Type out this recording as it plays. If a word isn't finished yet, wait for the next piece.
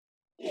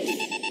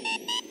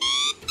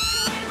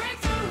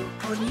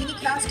on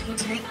UniCast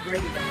Internet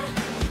Radio.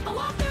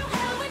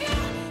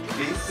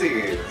 This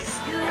is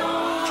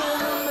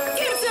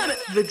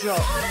The Drop.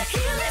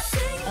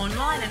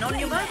 Online and on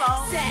your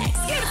mobile.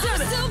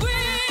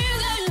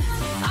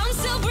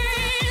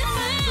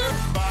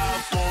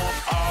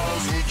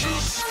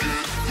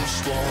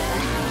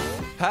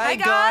 Hey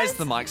guys,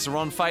 the mics are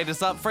on,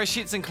 faders up, fresh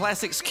hits and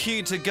classics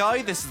queued to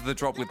go. This is The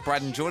Drop with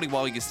Brad and Jordy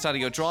while you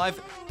study or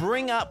drive.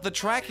 Bring up the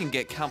track and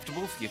get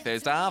comfortable for your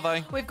Thursday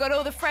arvo. We've got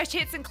all the fresh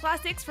hits and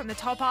classics from the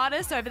top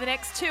artists over the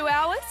next 2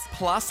 hours.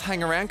 Plus,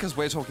 hang around because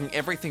we're talking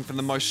everything from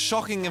the most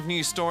shocking of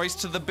news stories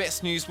to the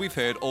best news we've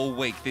heard all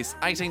week, this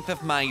 18th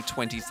of May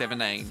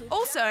 2017.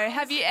 Also,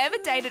 have you ever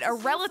dated a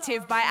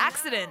relative by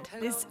accident?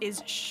 This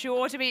is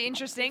sure to be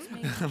interesting.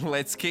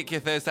 Let's kick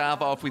your Thursday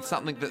arvo off with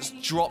something that's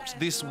dropped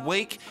this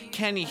week.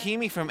 Can you hear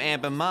me from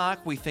Amber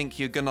Mark? We think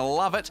you're going to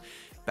love it.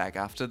 Back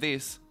after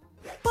this.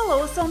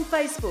 Follow us on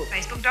Facebook.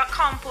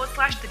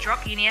 Facebook.com/The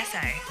Drop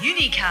UniSA.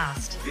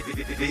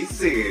 UniCast.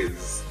 This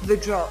is The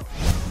Drop.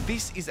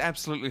 This is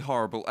absolutely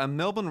horrible. A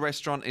Melbourne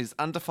restaurant is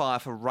under fire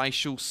for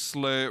racial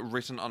slur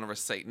written on a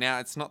receipt. Now,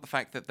 it's not the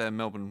fact that the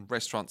Melbourne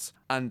restaurant's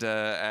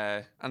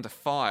under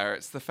fire.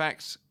 It's the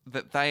fact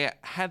that they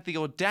had the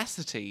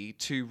audacity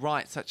to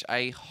write such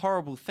a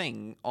horrible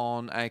thing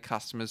on a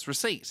customer's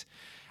receipt.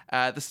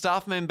 The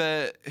staff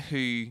member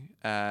who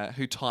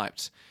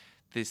typed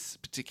this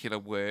particular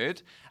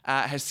word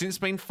has since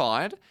been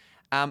fired,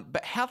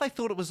 but how they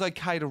thought it was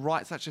okay to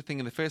write such a thing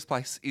in the first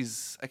place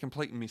is a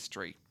complete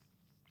mystery.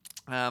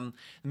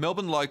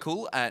 Melbourne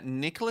local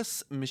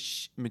Nicholas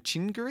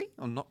Machingary,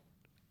 I'm not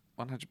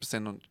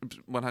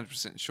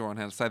 100% sure on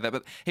how to say that,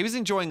 but he was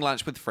enjoying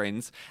lunch with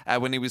friends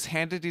when he was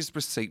handed his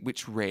receipt,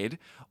 which read,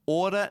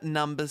 "Order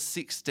number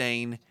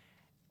 16,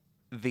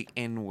 the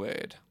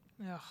N-word."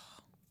 Ugh,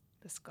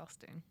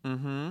 disgusting.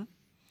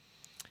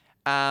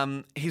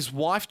 His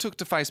wife took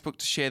to Facebook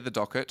to share the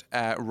docket,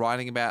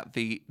 writing about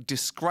the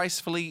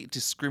disgracefully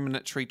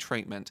discriminatory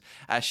treatment.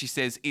 She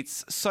says,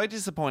 "It's so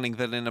disappointing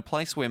that in a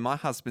place where my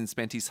husband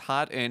spent his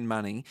hard-earned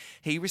money,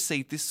 he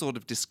received this sort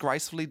of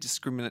disgracefully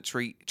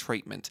discriminatory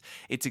treatment.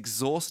 It's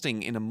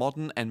exhausting in a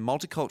modern and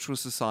multicultural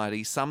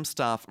society. Some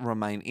staff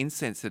remain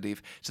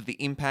insensitive to the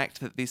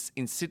impact that this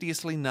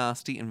insidiously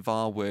nasty and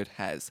vile word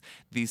has.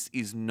 This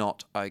is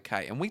not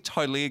okay." And we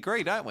totally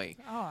agree, don't we?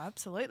 Oh,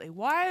 absolutely.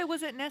 Why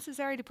was it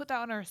necessary to put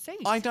that on a receipt?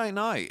 I don't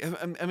know.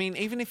 I mean,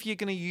 even if you're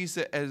going to use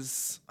it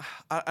as,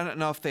 I don't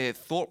know if their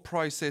thought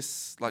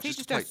process, like He's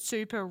just a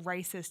super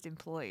racist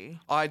employee.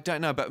 I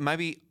don't know, but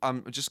maybe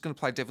I'm just going to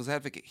play devil's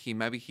advocate here.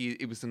 Maybe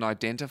it was an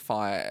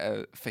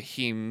identifier for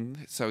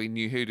him, so he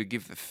knew who to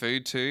give the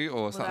food to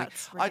or something.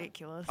 That's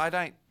ridiculous. I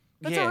don't.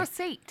 That's yeah. a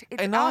receipt.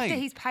 It's I know. after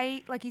he's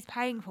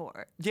paying for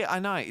it. Yeah, I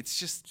know. It's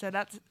just So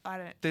that's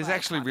there's well,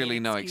 actually can't be really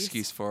an no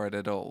excuse for it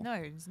at all. No,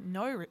 there's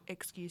no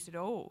excuse at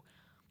all.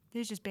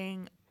 He's just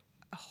being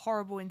a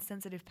horrible,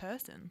 insensitive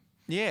person.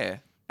 Yeah,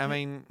 I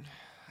mean,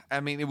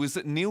 it was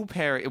at Neil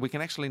Perry. We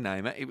can actually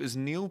name it. It was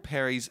Neil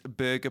Perry's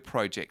Burger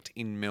Project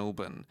in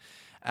Melbourne,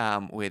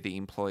 where the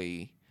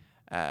employee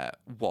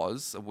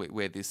was,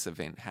 where this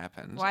event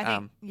happened. Well, I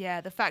think,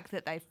 the fact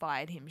that they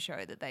fired him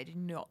showed that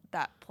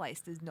that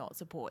place does not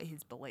support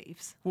his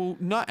beliefs. Well,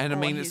 no, and I or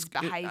mean, his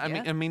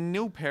behaviour. I mean,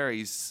 Neil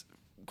Perry's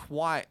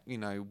quite,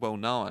 well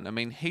known. I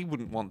mean, he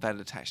wouldn't want that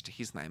attached to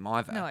his name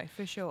either. No,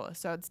 for sure.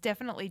 So it's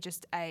definitely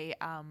just a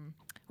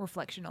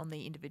reflection on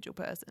the individual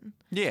person.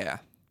 Yeah.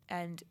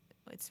 And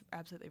it's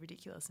absolutely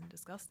ridiculous and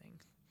disgusting.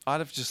 I'd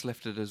have just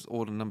left it as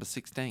order number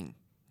 16.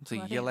 So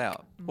Well, I yell think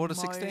out, order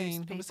most 16,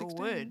 number people 16.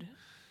 would.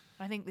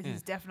 I think this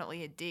is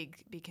definitely a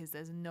dig because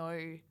there's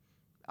no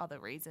other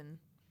reason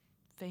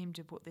for him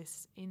to put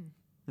this in.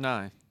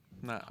 No.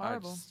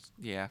 Horrible.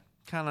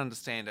 Can't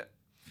understand it.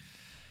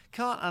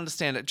 Can't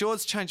understand it.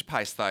 George, change of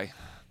pace though.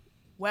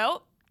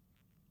 Well,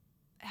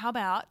 how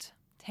about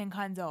 10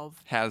 kinds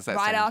of? How does that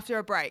right sound? after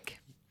a break.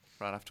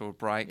 Right after a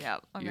break. Yeah,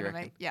 I'm you gonna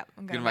reckon?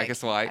 make Make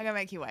us wait. I'm gonna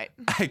make you wait.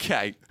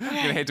 Okay. We're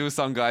gonna head to a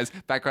song, guys.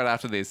 Back right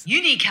after this.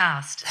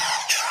 UniCast.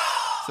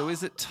 So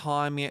is it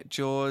time yet,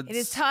 George? It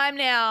is time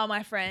now,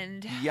 my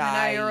friend. I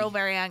know Yay. you're all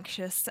very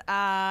anxious.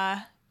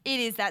 It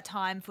is that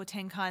time for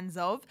 10 kinds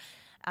of.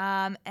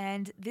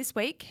 And this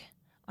week,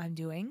 I'm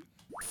doing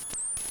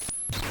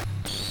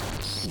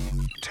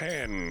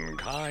 10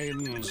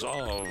 kinds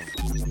of.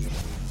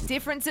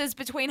 differences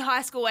between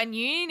high school and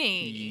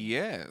uni.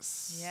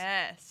 Yes.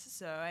 Yes.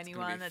 So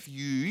anyone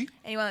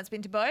that's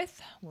been to both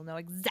will know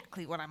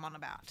exactly what I'm on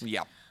about.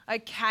 Yep.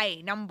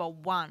 Okay, number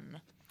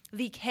 1,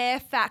 the care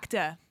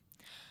factor.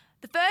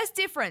 The first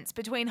difference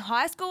between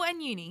high school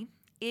and uni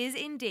is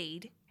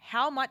indeed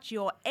how much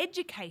your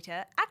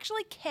educator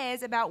actually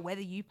cares about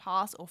whether you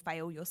pass or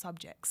fail your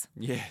subjects.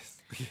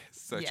 Yes. Yes.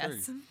 So true.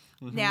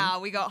 Now,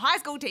 we got high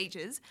school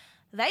teachers.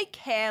 They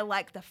care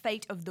like the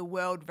fate of the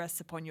world rests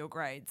upon your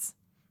grades.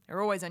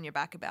 They're always on your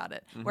back about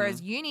it.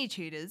 Whereas uni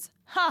tutors,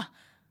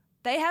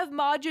 they have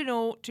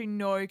marginal to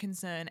no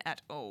concern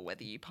at all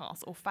whether you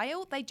pass or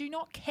fail. They do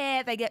not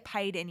care. They get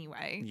paid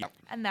anyway. Yep.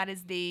 And that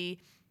is the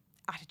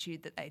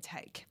attitude that they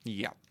take.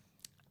 Yep.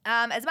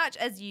 As much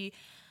as you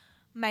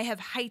may have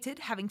hated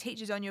having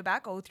teachers on your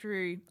back all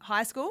through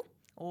high school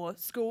or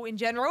school in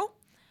general.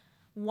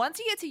 Once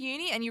you get to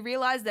uni and you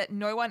realise that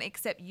no one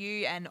except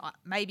you and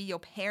maybe your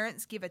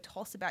parents give a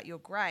toss about your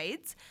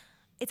grades,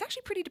 it's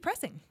actually pretty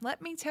depressing.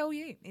 Let me tell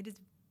you, it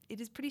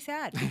is pretty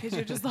sad because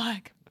you're just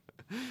like,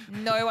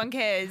 no one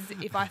cares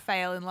if I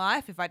fail in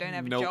life, if I don't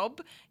have a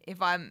job,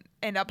 if I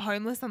end up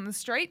homeless on the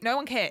street. No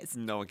one cares.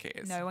 No one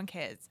cares. No one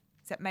cares.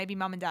 Except maybe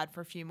mum and dad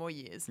for a few more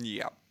years.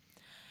 Yeah.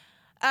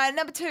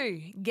 Number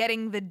 2,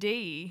 getting the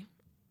D.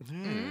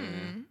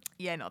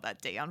 Yeah, not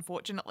that D,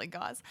 unfortunately,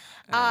 guys.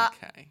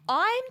 Okay.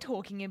 I'm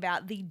talking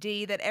about the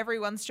D that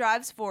everyone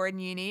strives for in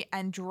uni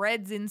and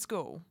dreads in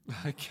school.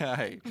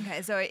 Okay.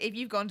 Okay, so if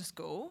you've gone to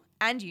school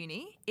and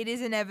uni, it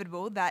is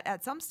inevitable that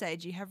at some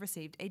stage you have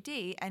received a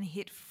D and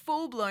hit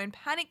full-blown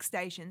panic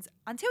stations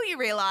until you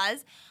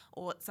realise,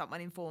 or someone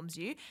informs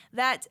you,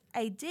 that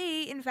a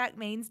D in fact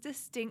means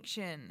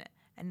distinction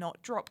and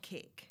not drop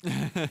kick.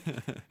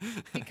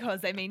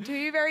 Because they mean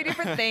two very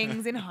different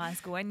things in high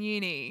school and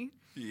uni.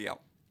 Yep.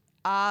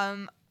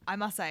 I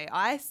must say,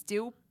 I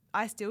still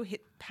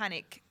hit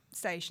panic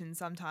stations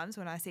sometimes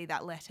when I see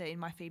that letter in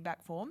my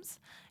feedback forms.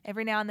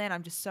 Every now and then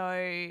I'm just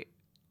so,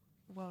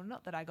 well,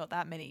 not that I got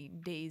that many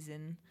D's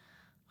in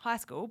high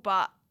school,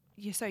 but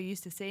you're so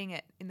used to seeing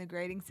it in the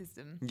grading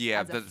system.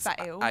 Yeah, as a but it's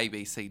fail. A,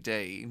 B, C,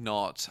 D,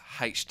 not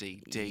H,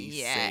 D, D,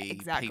 Yeah, C,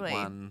 exactly.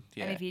 P1.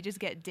 Yeah. And if you just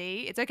get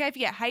D, it's okay if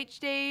you get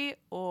HD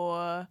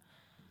or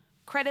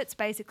credit's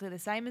basically the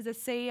same as a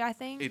C, I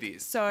think. It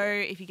is, So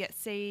if you get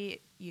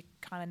C, you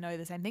kind of know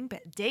the same thing.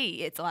 But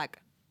D, it's like,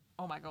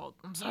 oh my God,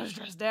 I'm so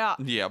stressed out.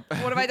 Yep.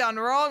 What have I done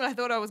wrong? I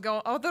thought I was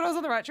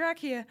on the right track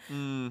here.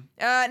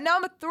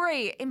 Number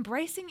 3,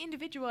 embracing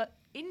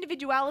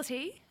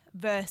individuality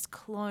versus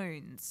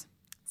clones.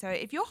 So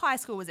if your high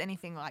school was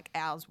anything like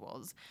ours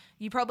was,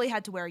 you probably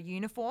had to wear a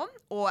uniform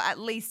or at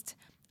least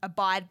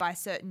abide by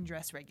certain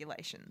dress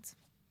regulations.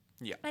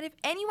 Yeah. And if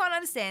anyone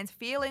understands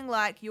feeling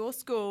like your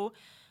school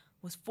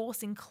was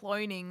forcing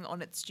cloning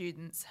on its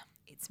students,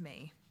 it's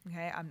me.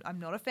 Okay, I'm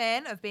not a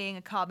fan of being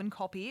a carbon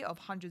copy of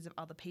hundreds of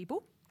other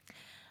people.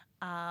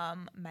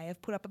 May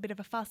have put up a bit of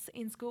a fuss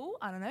in school.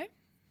 I don't know.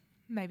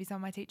 Maybe some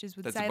of my teachers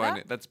would say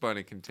that. That's bone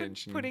of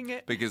contention. Putting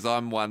it- because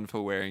I'm one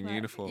for wearing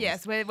uniforms.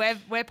 Yes,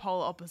 we're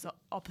polar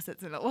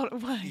opposites in a lot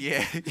of ways.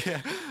 Yeah,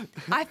 yeah.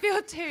 I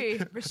feel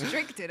too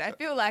restricted. I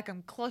feel like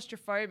I'm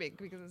claustrophobic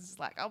because it's just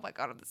like, oh my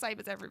God, I'm the same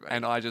as everybody.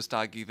 And I just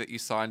argue that you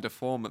signed a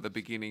form at the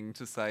beginning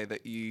to say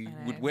that you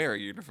would wear a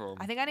uniform.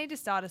 I think I need to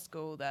start a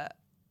school that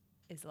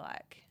is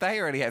like...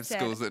 They already have said-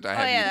 schools that don't Oh,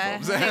 have yeah,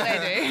 uniforms.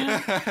 I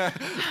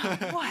think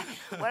they do. what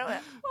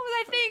was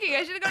I thinking?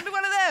 I should have gone to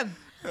one of them.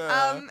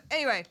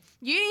 Anyway,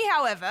 uni,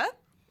 however,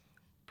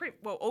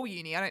 all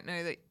uni. I don't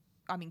know that.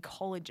 I mean,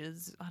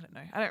 colleges. I don't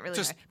know. I don't really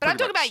Just know. But I'm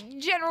pretty talking much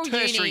about general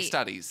Tertiary uni.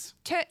 studies.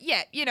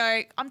 Yeah,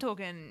 I'm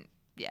talking.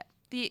 Yeah,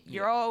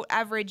 your old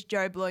average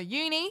Joe Blow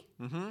uni.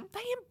 Mm-hmm.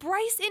 They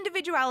embrace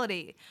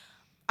individuality.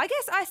 I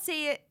guess I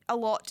see it a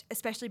lot,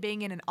 especially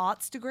being in an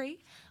arts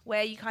degree,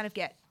 where you kind of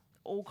get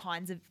all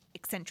kinds of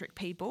eccentric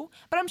people.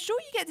 But I'm sure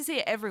you get to see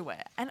it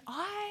everywhere. And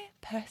I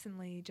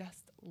personally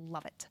just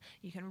love it.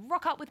 You can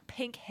rock up with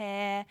pink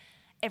hair.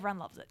 Everyone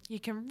loves it. You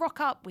can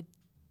rock up with,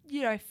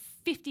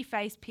 50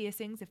 face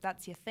piercings if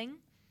that's your thing.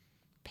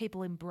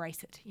 People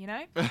embrace it, You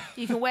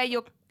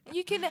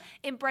can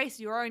embrace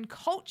your own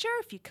culture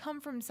if you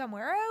come from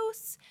somewhere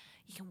else.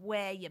 You can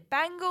wear your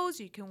bangles.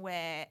 You can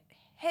wear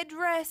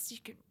headdress. You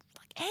can,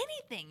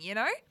 anything,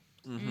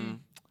 Mm.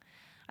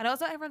 I know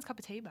it's not everyone's cup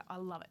of tea, but I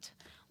love it.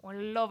 I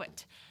love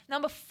it.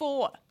 Number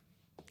 4,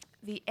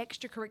 the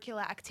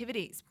extracurricular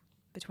activities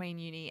between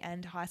uni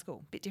and high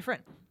school. Bit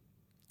different.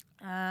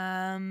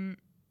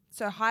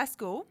 So high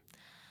school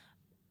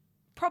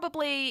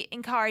probably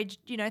encouraged,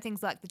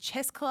 things like the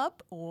chess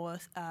club or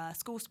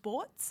school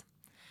sports.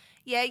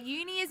 Yeah,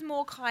 uni is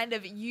more kind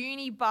of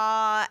uni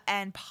bar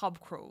and pub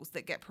crawls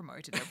that get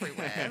promoted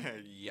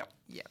everywhere. Yep.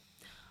 Yep.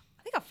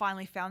 I think I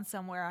finally found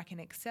somewhere I can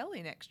excel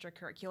in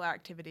extracurricular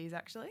activities,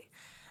 actually.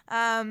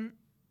 I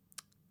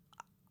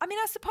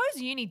suppose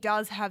uni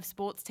does have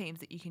sports teams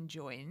that you can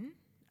join.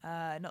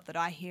 Not that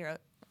I hear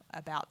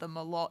about them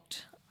a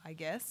lot, I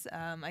guess.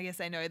 I guess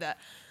they know that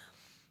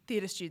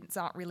theatre students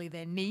aren't really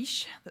their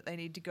niche that they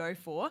need to go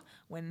for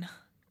when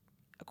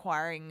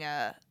acquiring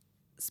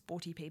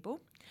sporty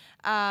people.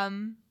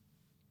 And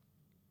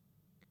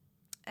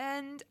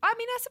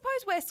I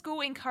suppose where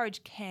school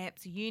encouraged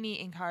camps,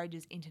 uni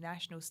encourages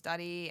international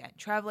study and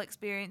travel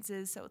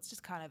experiences. So it's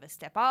just kind of a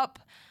step up.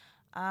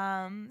 So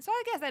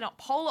I guess they're not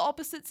polar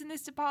opposites in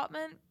this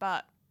department,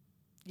 but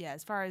yeah,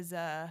 as far as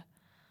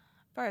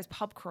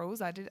pub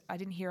crawls, I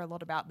didn't hear a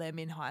lot about them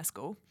in high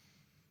school.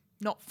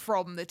 Not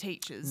from the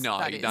teachers. No,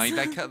 that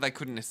is. they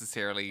couldn't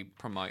necessarily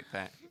promote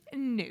that.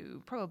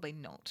 No, probably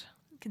not,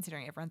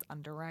 considering everyone's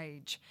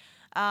underage.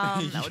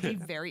 That would be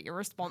very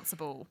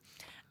irresponsible.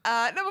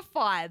 Number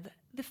 5,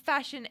 the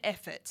fashion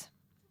effort.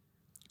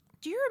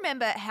 Do you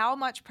remember how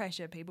much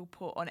pressure people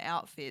put on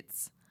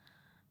outfits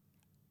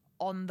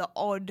on the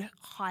odd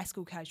high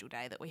school casual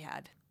day that we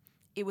had?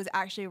 It was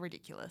actually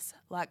ridiculous.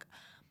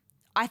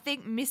 I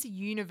think Miss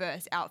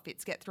Universe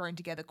outfits get thrown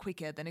together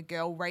quicker than a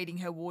girl raiding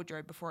her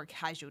wardrobe before a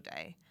casual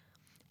day.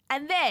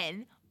 And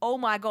then, oh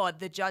my God,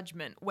 the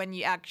judgment when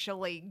you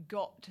actually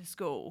got to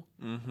school.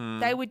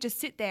 They would just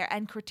sit there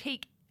and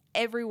critique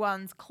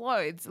everyone's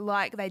clothes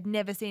like they'd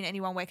never seen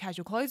anyone wear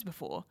casual clothes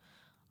before.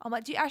 I'm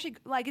like, do you actually,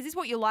 like, is this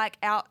what you like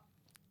out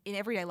in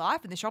everyday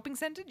life in the shopping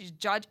centre? You just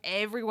judge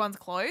everyone's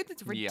clothes?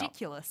 It's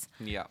ridiculous.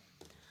 Yeah.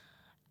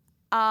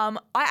 I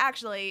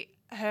actually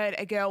heard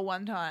a girl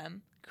one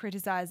time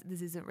criticize,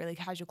 this isn't really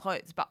casual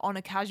clothes, but on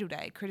a casual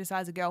day,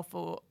 criticize a girl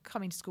for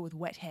coming to school with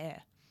wet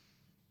hair.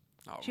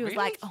 Oh, She was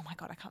really? like, oh my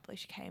God, I can't believe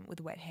she came with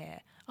wet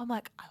hair. I'm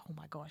like, oh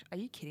my gosh, are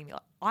you kidding me?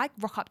 Like, I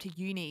rock up to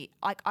uni,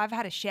 like I've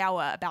had a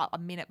shower about a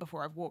minute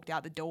before I've walked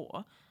out the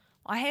door.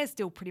 My hair's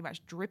still pretty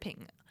much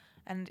dripping.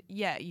 And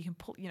yeah, you can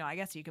pull, I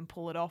guess you can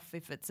pull it off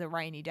if it's a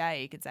rainy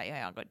day. You could say,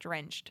 yeah, I got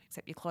drenched,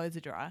 except your clothes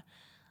are dry.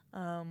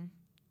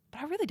 But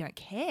I really don't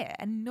care.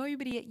 And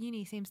nobody at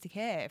uni seems to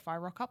care if I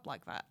rock up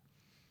like that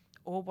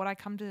or what I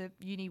come to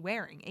uni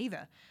wearing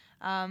either.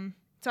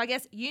 So I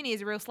guess uni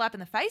is a real slap in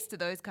the face to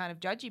those kind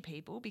of judgy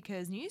people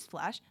because,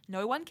 newsflash,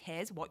 no one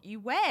cares what you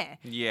wear.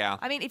 Yeah.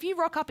 I mean, if you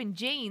rock up in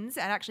jeans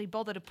and actually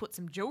bother to put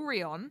some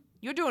jewelry on,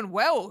 you're doing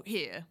well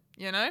here,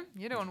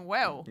 You're doing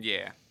well.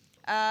 Yeah.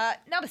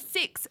 Number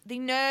 6, the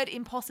nerd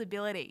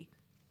impossibility.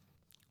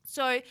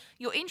 So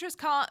your interest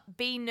can't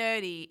be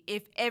nerdy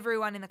if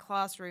everyone in the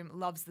classroom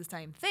loves the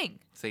same thing.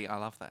 See, I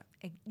love that.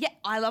 Yeah,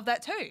 I love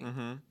that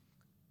too.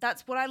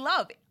 That's what I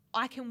love.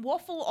 I can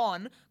waffle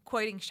on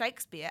quoting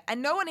Shakespeare and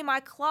no one in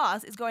my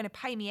class is going to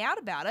pay me out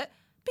about it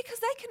because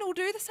they can all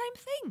do the same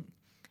thing.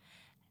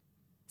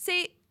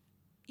 See,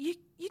 you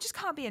just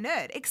can't be a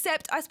nerd,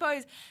 except I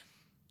suppose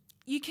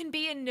you can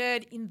be a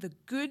nerd in the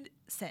good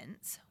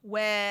sense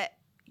where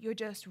you're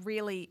just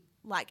really,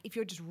 like, if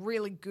you're just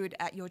really good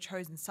at your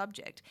chosen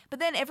subject, but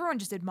then everyone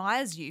just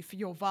admires you for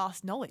your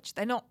vast knowledge.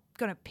 They're not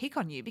going to pick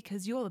on you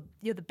because you're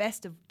the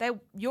best of, they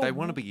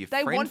want to be your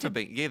friend they want to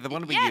be your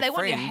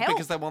friend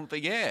because they want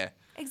the,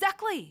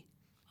 Exactly.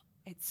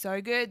 It's so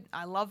good.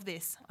 I love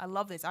this.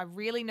 I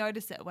really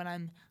notice it when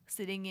I'm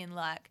sitting in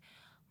like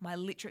my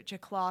literature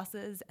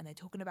classes and they're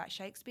talking about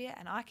Shakespeare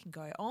and I can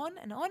go on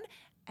and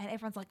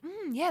everyone's like,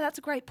 yeah, that's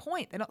a great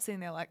point. They're not sitting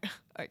there like,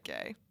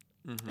 okay.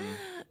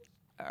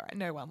 All right,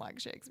 no one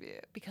likes Shakespeare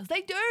because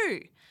they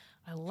do.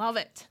 I love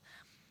it.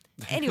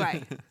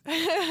 Anyway,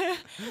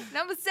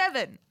 number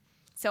 7,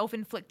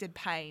 self-inflicted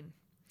pain.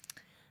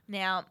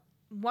 Now,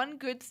 one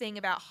good thing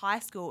about high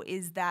school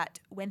is that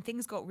when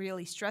things got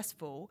really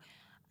stressful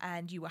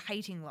and you were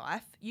hating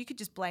life, you could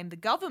just blame the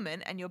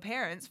government and your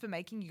parents for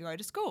making you go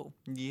to school.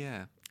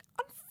 Yeah.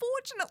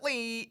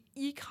 Unfortunately,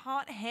 you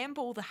can't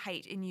handle the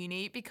hate in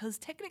uni because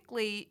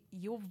technically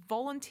you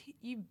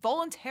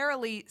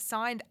voluntarily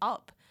signed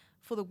up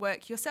for the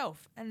work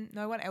yourself and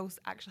no one else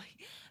actually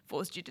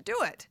forced you to do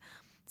it.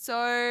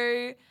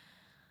 So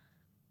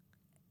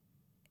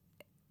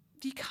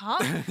you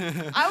can't.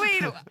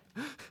 I mean,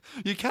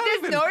 you can't.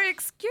 There's no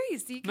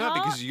excuse. You can't.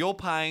 No, because you're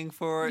paying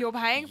for it. You're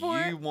paying for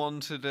it. You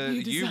wanted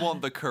it. You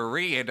want the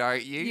career,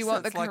 don't you? You so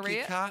want it's the like career.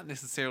 You can't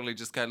necessarily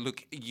just go,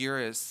 look, you're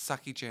a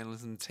sucky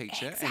journalism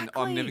teacher, and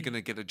Exactly. I'm never going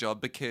to get a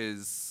job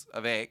because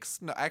of X.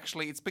 No,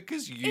 actually, it's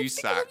because you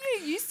It's suck.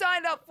 because you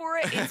signed up for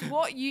it. It's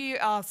what you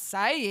are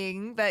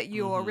saying that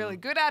you're really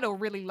good at or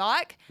really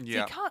like. So Yeah.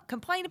 you can't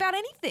complain about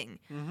anything.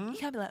 You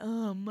can't be like,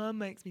 oh, mum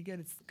makes me go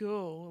to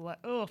school. Or like,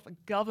 oh, for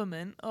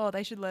government. Oh,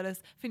 they should let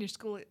us finish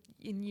school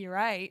in year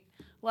 8.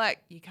 Like,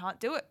 you can't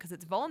do it because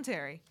it's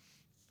voluntary.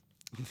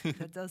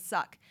 That does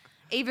suck.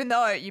 Even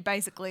though you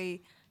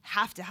basically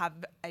have to have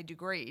a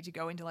degree to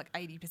go into like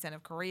 80%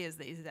 of careers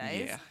these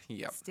days. Yeah,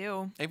 yep.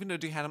 Still, Even to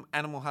do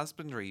animal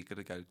husbandry, you've got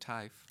to go to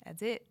TAFE.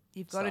 that's it.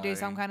 You've got to do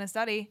some So- kind of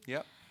study.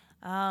 Yep.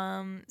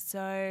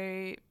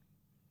 So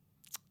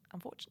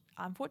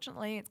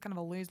unfortunately, it's kind of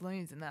a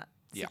lose-lose in that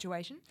Yeah.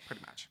 situation.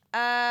 Pretty much.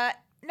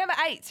 Number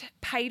 8,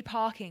 paid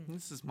parking.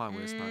 This is my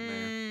worst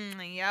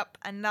nightmare. Yep.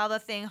 Another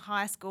thing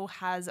high school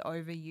has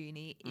over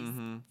uni is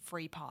Mm-hmm.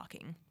 free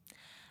parking.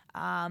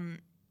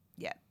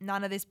 Yeah,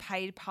 none of this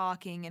paid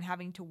parking and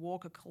having to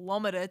walk a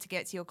kilometre to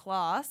get to your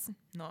class.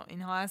 Not in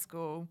high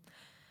school.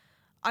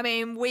 I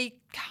mean, we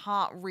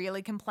can't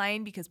really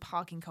complain because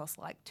parking costs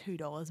like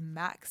 $2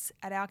 max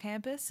at our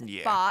campus.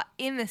 Yeah. But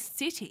in the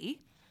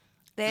city,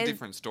 there's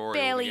different story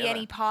barely altogether.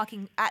 any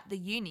parking at the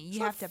uni. It's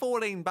You like have to.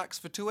 $14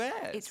 for 2 hours.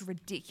 It's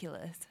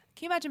ridiculous.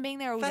 Can you imagine being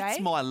there all That's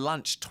day? my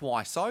lunch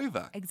twice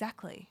over.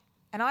 Exactly.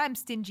 And I am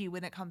stingy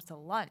when it comes to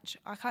lunch.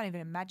 I can't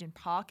even imagine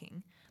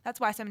parking. That's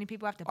why so many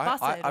people have to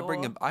bus it. I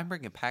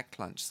bring a packed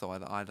lunch so I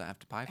don't have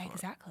to pay for it.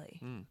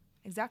 Exactly.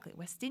 Exactly.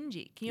 We're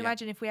stingy. Can you Yeah.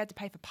 imagine if we had to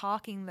pay for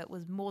parking that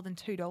was more than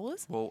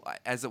 $2? Well,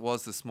 as it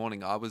was this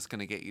morning, I was going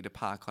to get you to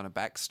park on a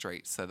back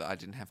street so that I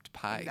didn't have to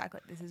pay.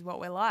 Exactly. This is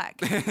what we're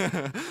like.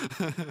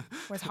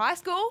 Whereas high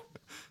school,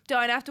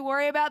 don't have to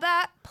worry about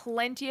that.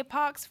 Plenty of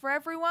parks for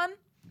everyone.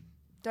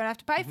 Don't have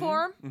to pay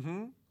for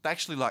them. They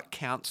actually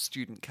count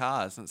student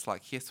cars, and it's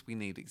like, yes, we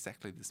need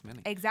exactly this many.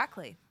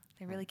 Exactly.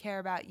 They really care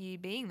about you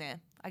being there.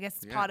 I guess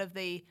it's Yeah. part of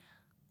the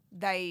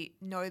they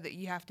know that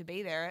you have to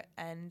be there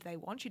and they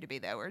want you to be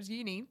there, whereas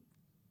uni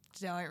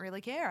don't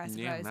really care, I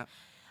suppose.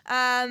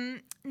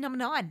 Number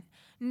 9,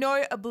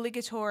 no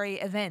obligatory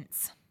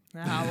events.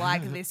 I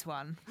like this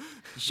one.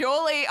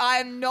 Surely I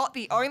am not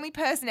the only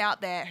person out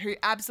there who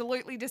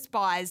absolutely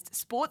despised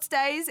sports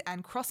days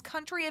and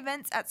cross-country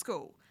events at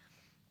school.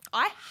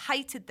 I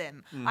hated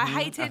them.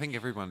 I think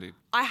everyone did.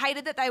 I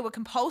hated that they were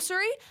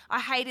compulsory. I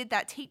hated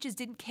that teachers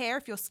didn't care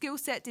if your skill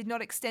set did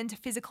not extend to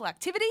physical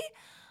activity.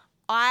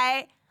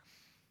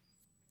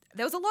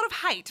 There was a lot of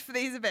hate for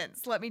these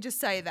events, let me just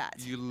say that.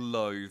 You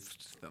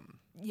loathed them.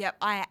 Yep,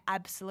 I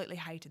absolutely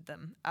hated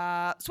them.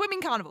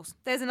 Swimming carnivals,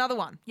 there's another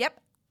one. Yep,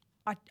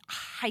 I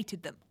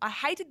hated them. I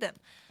hated them.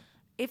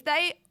 If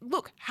they,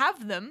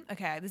 have them,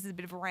 okay, this is a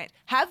bit of a rant,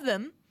 have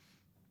them,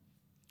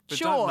 but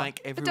sure, don't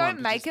make everyone but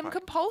don't make them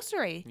participate.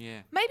 compulsory. Yeah.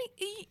 Maybe,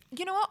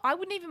 you know what, I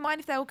wouldn't even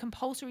mind if they were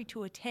compulsory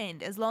to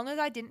attend, as long as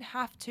I didn't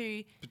have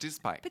to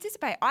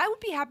Participate. I would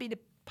be happy to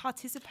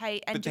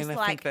participate and But just then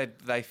I think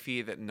they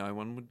fear that no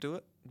one would do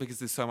it because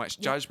there's so much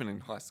judgment in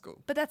high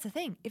school. But that's the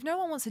thing. If no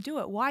one wants to do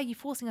it, why are you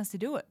forcing us to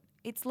do it?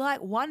 It's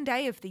like one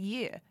day of the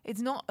year.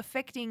 It's not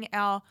affecting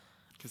our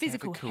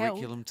physical they have a health.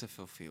 curriculum to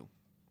fulfill.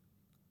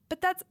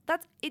 But that's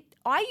it.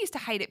 I used to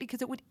hate it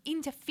because it would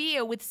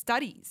interfere with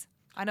studies.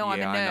 I know I'm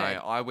a nerd. I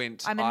know.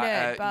 I'm a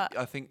nerd, but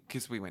I think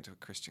because we went to a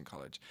Christian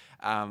college,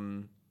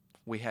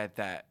 we had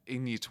that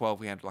in year 12.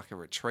 We had like a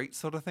retreat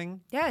sort of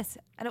thing yes,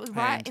 and it was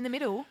right And- in the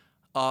middle.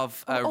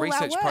 of Of a all our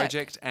research work.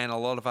 project and a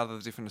lot of other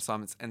different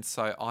assignments, and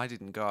so I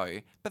didn't go.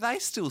 But they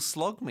still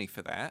slogged me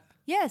for that.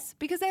 Yes,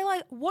 because they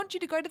want you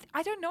to go to.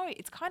 I don't know.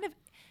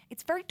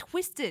 It's very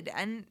twisted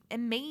and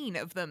mean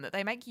of them that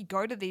they make you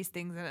go to these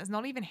things, and it's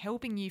not even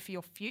helping you for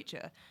your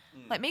future.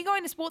 Like me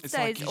going to sports It's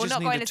like days you or just not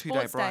need going a to 2-day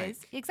sports break.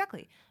 days.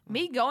 Exactly.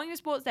 Me going to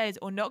sports days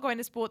or not going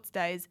to sports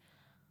days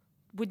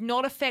would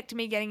not affect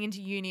me getting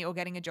into uni or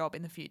getting a job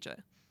in the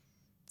future.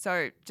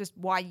 So just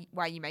why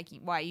are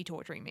you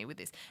torturing me with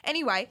this?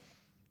 Anyway,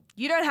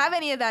 you don't have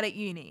any of that at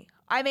uni.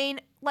 I mean,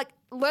 like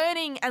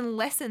learning and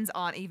lessons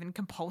aren't even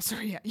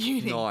compulsory at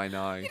uni. No, I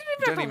know. You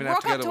don't even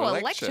have to rock up to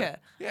a lecture.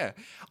 Yeah.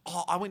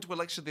 Oh, I went to a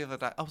lecture the other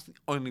day. I was the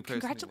only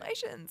person.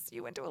 Congratulations,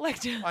 you went to a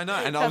lecture. I know,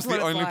 and I That's was what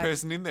the it's only like.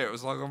 person in there. It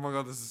was like, oh my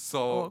god, this is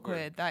so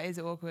Awkward. That is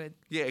awkward.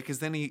 Yeah, because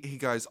then he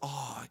goes,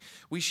 oh,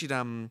 we should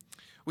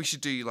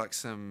do like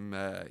some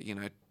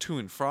to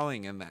and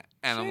froing and that,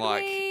 and Should I'm we?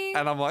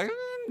 like,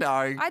 no.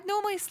 I'd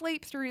normally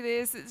sleep through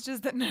this. It's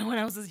just that no one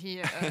else is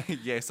here.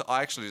 Yeah, so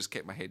I actually just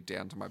kept my head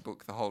down to my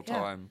book the whole Yeah.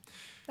 time.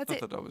 That's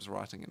Not it. that I was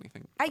writing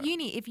anything. At but-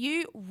 uni, if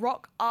you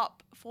rock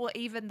up for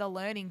even the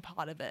learning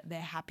part of it, they're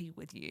happy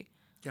with you.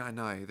 Yeah, I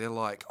know. They're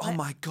like, oh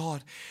my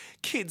god,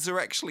 kids are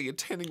actually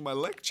attending my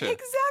lecture.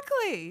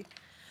 Exactly.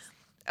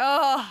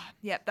 Oh,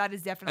 yep, that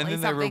is definitely And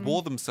then something they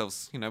reward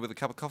themselves, with a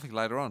cup of coffee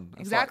later on.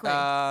 It's Exactly.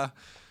 Like,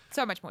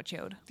 so much more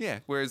chilled. yeah.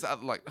 Whereas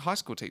like high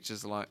school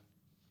teachers are like,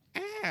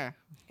 there's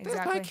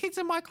Exactly. no kids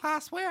in my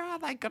class. Where are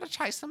they? Got to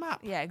chase them up.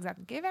 Yeah,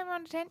 exactly. Give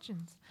everyone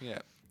attentions. Yeah.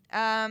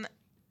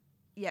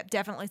 Yeah,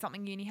 definitely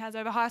something uni has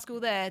over high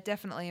school there,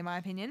 definitely in my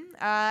opinion.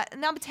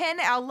 Number 10,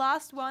 our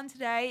last one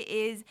today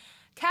is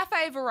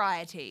cafe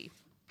variety.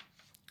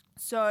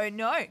 So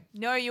no,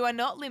 you are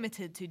not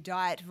limited to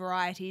diet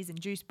varieties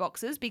and juice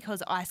boxes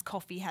because iced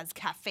coffee has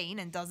caffeine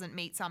and doesn't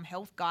meet some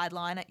health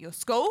guideline at your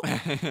school.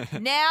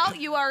 Now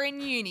you are in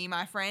uni,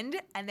 my friend,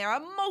 and there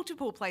are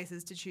multiple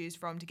places to choose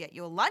from to get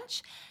your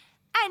lunch,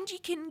 and you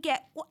can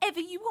get whatever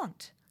you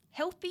want.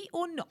 Healthy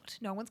or not.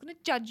 No one's going to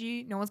judge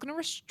you. No one's going to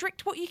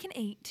restrict what you can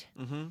eat.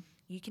 Mm-hmm.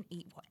 You can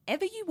eat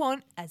whatever you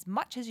want, as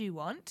much as you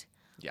want.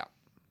 Yeah.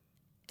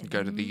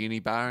 Go to the uni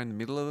bar in the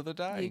middle of the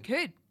day. You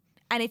could.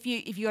 And if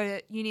you go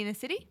to uni in a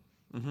city,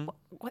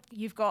 what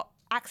you've got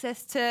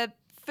access to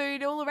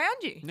food all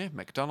around you. Yeah,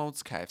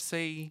 McDonald's,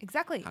 KFC,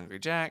 Exactly. Hungry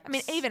Jack's. I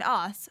mean, even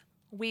us,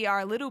 we are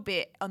a little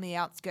bit on the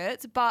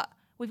outskirts, but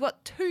we've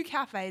got 2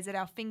 cafes at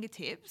our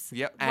fingertips.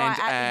 Yep, right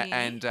at the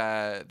uni. There's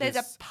a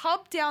there's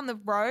pub down the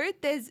road.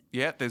 There's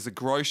a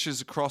Grocers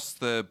across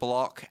the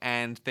block,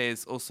 and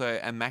there's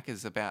also a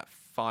Macca's about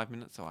 5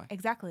 minutes away.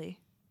 Exactly.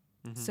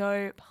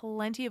 So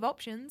plenty of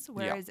options,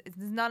 whereas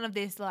there's none of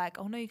this like,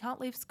 oh no, you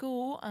can't leave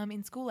school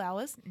in school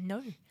hours.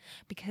 No,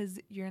 because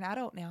you're an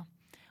adult now.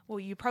 Well,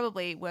 you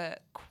probably were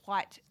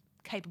quite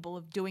capable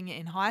of doing it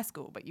in high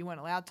school, but you weren't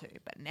allowed to.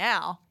 But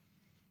now,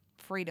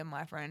 freedom,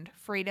 my friend.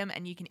 Freedom,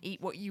 and you can eat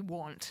what you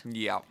want.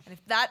 Yeah. And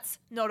if that's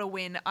not a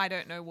win, I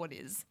don't know what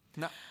is.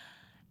 No.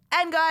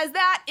 And guys,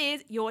 that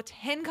is your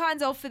 10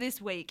 kinds of for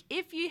this week.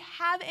 If you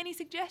have any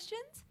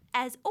suggestions,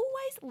 as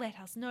always, let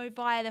us know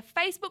via the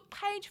Facebook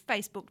page,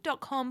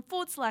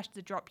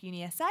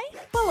 facebook.com/thedropUniSA.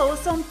 Follow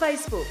us on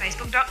Facebook.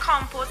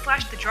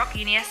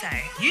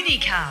 Facebook.com/thedropUniSA.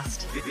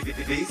 UniCast.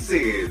 This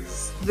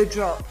is The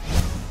Drop.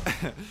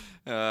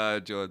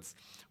 George,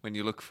 when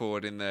you look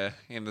forward in the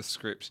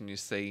script and you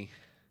see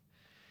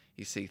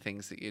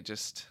things that you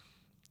just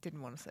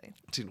Didn't want to see.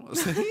 didn't want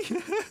to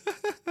see.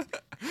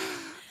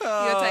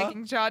 You're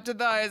taking charge of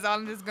those.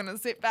 I'm just going to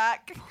sit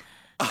back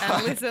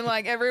and listen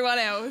like everyone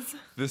else.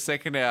 The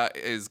second hour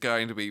is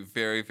going to be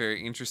very,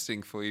 very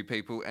interesting for you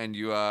people, and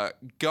you are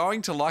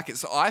going to like it.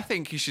 So I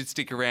think you should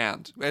stick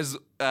around. As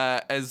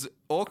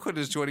awkward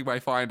as Jordy may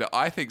find it,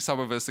 I think some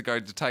of us are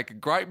going to take a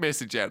great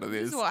message out of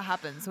this. This is what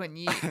happens when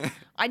you...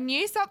 I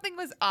knew something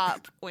was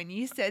up when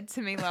you said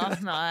to me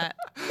last night,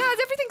 no, is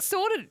everything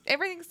sorted?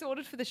 Everything's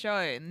sorted for the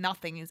show.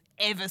 Nothing is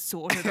ever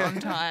sorted on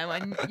time,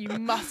 and you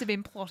must have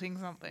been plotting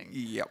something.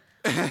 Yep.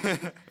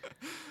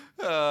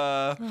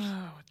 Oh,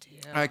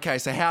 dear. Okay,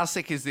 so how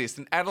sick is this?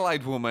 An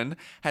Adelaide woman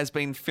has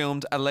been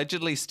filmed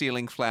allegedly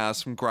stealing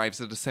flowers from graves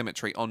at a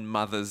cemetery on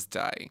Mother's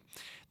Day.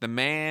 The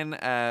man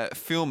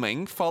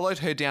filming followed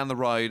her down the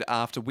road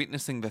after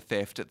witnessing the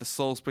theft at the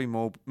Salisbury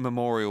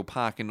Memorial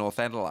Park in North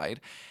Adelaide.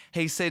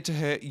 He said to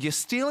her, "You're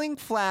stealing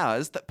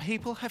flowers that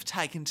people have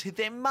taken to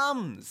their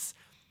mums."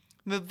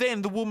 Now,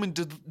 then the woman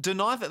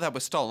denied that they were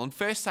stolen,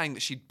 first saying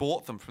that she'd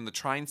bought them from the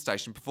train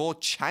station before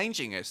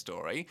changing her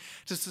story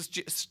to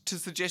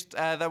suggest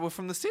they were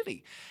from the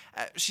city.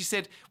 She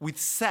said with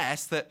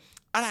sass that,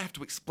 "I don't have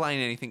to explain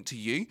anything to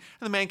you."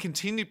 And the man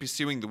continued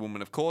pursuing the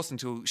woman, of course,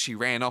 until she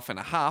ran off in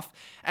a huff.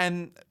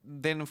 And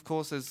then, of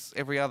course, as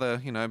every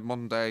other,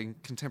 modern day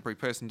contemporary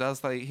person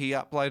does, he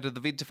uploaded the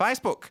vid to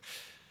Facebook.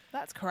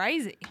 That's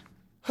crazy.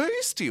 Who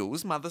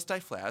steals Mother's Day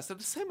flowers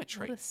at a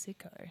cemetery? What a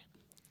sicko.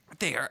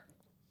 There.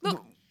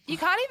 Look, you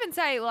can't even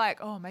say like,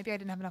 oh, maybe I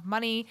didn't have enough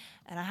money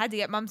and I had to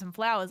get mum some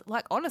flowers.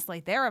 Like,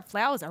 honestly, there are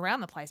flowers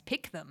around the place.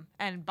 Pick them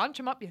and bunch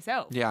them up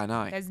yourself. Yeah, I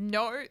know. There's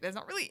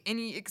not really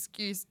any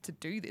excuse to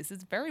do this.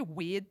 It's a very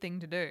weird thing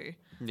to do.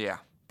 Yeah.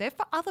 They're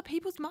for other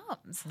people's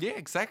mums. Yeah,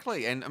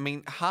 exactly. And I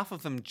mean, half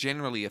of them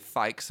generally are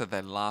fake, so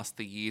they last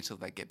the year till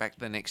they get back to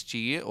the next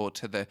year or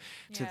to the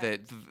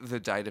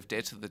date of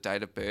death, to the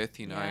date of birth,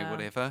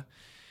 whatever.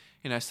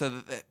 So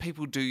that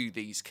people do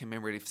these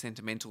commemorative,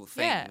 sentimental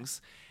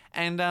things. Yeah.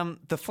 And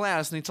the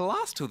flowers need to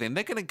last till then.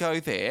 They're going to go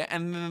there,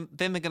 and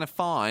then they're going to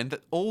find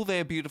that all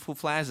their beautiful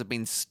flowers have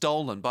been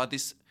stolen by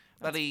this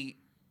bloody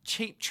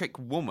cheap trick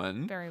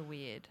woman. Very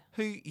weird.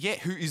 Who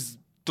is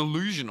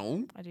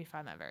delusional. I do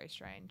find that very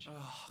strange.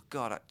 Oh,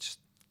 God, it just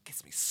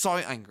gets me so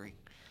angry.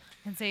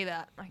 I can see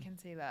that.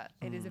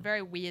 It is a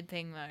very weird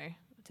thing, though,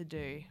 to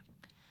do.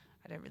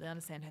 I don't really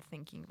understand her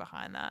thinking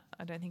behind that.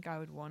 I don't think I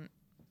would want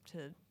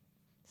to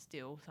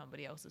steal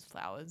somebody else's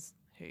flowers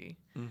who...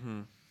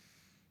 Mm-hmm.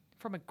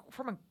 From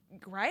a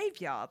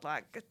graveyard,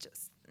 like it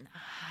just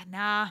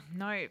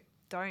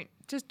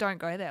don't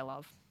go there,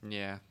 love.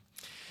 Yeah.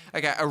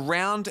 Okay,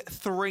 around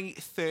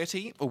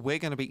 3:30, we're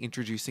going to be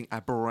introducing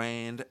a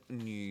brand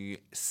new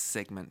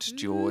segment,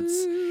 Jords.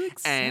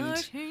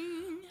 And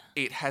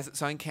it has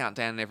its own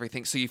countdown and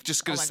everything, so you've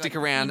just got to stick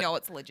around. You know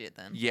it's legit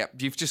then.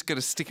 Yep, you've just got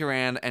to stick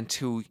around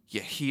until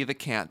you hear the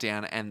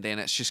countdown, and then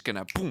it's just going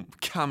to boom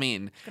come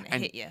in. It's going to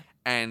hit you.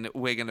 And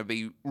we're going to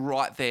be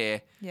right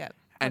there. Yeah.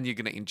 And you're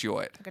going to enjoy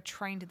it. Like a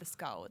train to the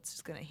skull. It's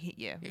just going to hit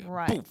you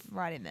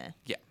right in there.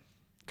 Yeah.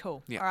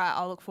 Cool. Yeah. All right,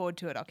 I'll look forward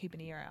to it. I'll keep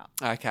an ear out.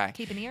 Okay.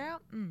 Keep an ear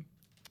out?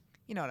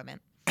 You know what I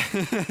meant.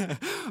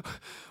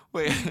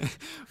 We're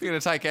going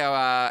to take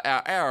our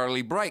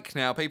hourly break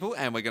now, people,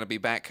 and we're going to be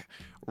back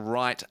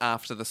right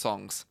after the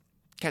songs.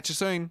 Catch you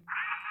soon.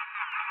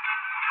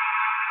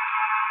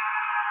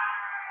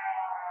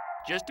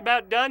 Just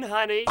about done,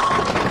 honey.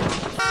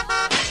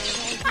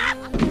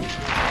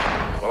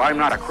 Well, I'm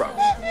not a crook.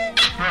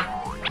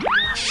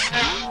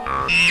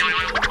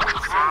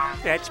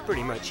 That's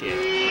pretty much it.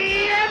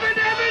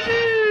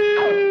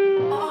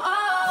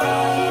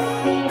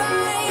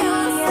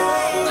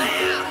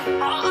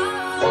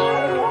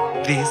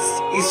 This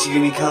is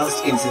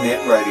UniCast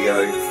Internet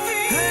Radio.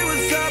 Hey,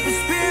 what's up?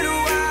 It's been a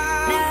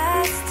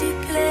while.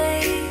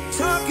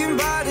 Talking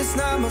about it's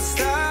not my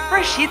style.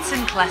 Fresh hits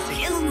and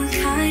classics.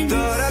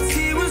 Thought I'd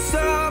see what's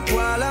up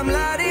while I'm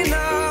lighting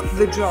up.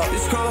 The drop.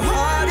 It's cold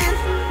hearted.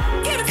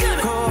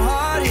 Cold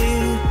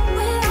hearted.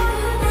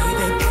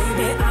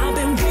 Baby, I've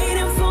been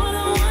waiting for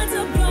the one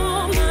to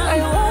blow my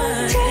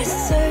mind.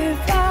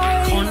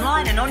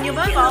 Online and on your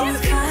mobile.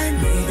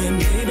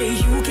 Baby,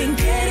 you can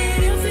get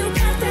it if you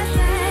got that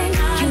thing.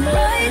 You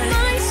write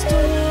my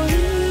story.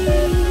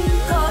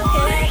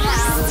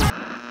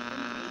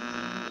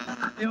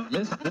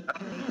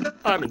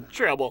 I'm in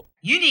trouble.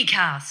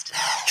 UniCast.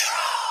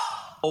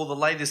 All the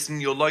latest in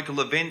your local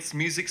events,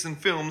 musics and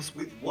films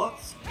with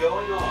what's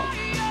going on.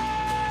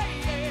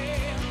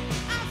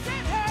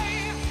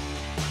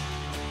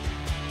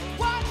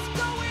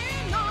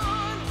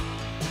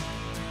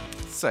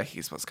 So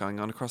here's what's going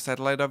on across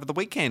Adelaide over the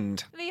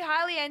weekend. The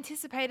highly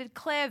anticipated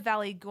Clare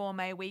Valley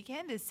Gourmet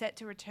Weekend is set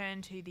to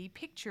return to the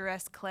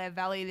picturesque Clare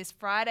Valley this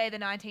Friday, the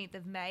 19th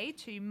of May,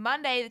 to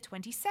Monday, the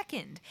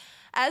 22nd.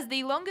 As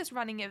the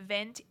longest-running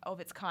event of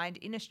its kind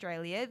in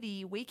Australia,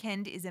 the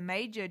weekend is a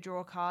major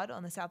drawcard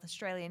on the South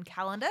Australian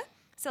calendar,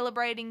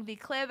 celebrating the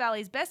Clare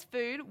Valley's best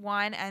food,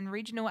 wine and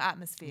regional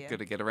atmosphere. Got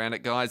to get around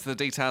it, guys. The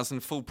details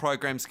and full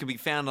programs can be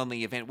found on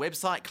the event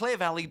website,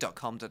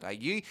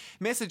 clarevalley.com.au.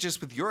 Message us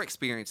with your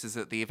experiences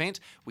at the event.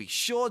 We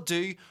sure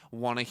do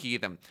want to hear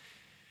them.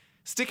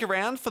 Stick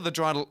around for the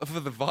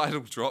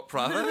vital drop,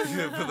 rather.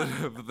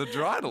 for the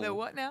dreidel. The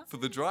what now? For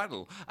the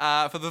dreidel.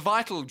 For the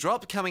vital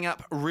drop coming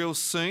up real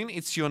soon.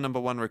 It's your number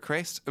one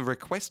request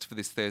for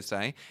this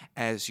Thursday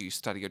as you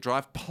study your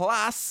drive.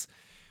 Plus,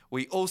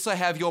 we also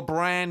have your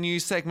brand new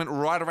segment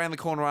right around the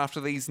corner after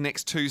these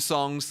next two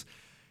songs.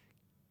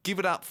 Give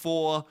it up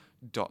for ...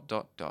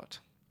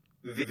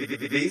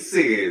 This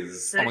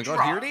is... Oh my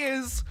God, here it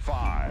is.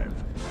 5,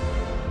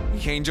 You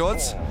keen,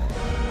 George?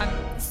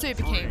 I'm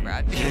super keen,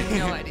 Brad. You have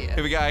no idea.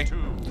 Here we go. 2,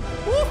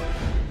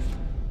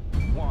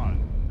 1.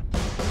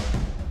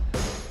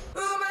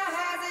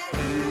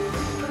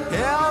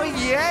 Hell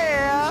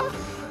yeah!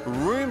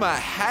 Rumour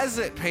has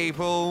it,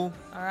 people.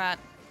 All right.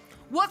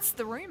 What's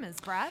the rumours,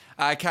 Brad?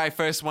 Okay,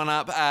 first one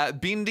up.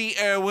 Bindi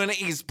Irwin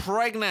is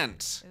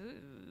pregnant.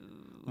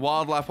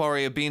 Wildlife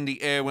warrior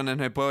Bindi Irwin and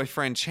her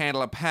boyfriend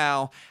Chandler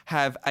Powell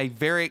have a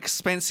very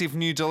expensive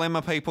new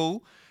dilemma,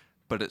 people.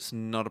 But it's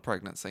not a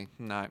pregnancy.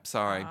 No,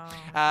 sorry.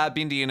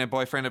 Bindi and her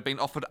boyfriend have been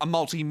offered a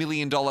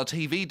multi-million-dollar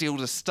TV deal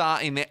to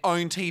star in their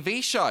own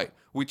TV show,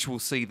 which will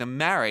see them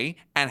marry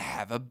and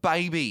have a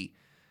baby.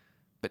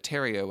 But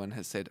Terry Irwin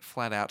has said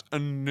flat out,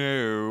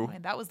 no.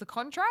 Wait, that was the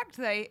contract?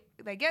 They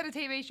get a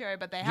TV show,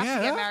 but they have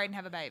to get married and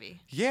have a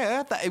baby.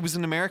 Yeah, it was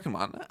an American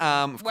one,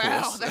 of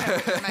Wow, course.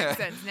 that makes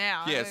sense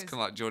now. Yeah, it's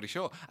kind of like Jordy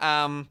Shore.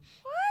 What?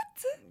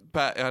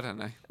 But I don't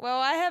know.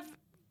 Well,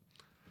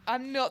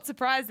 I'm not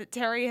surprised that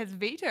Terry has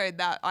vetoed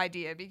that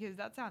idea because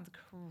that sounds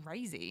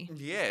crazy.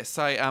 Yeah,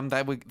 so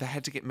they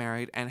had to get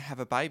married and have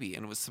a baby,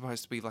 and it was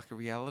supposed to be like a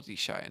reality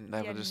show, and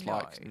they were just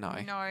like, no.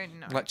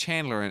 Like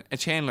Chandler and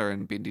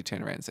Bindi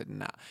turned around and said,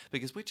 nah,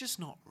 because we're just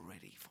not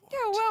ready for it.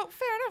 Yeah, well,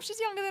 fair enough.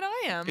 She's younger than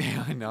I am.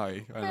 Yeah, I know.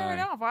 Fair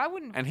enough. I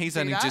wouldn't. And he's do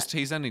only that.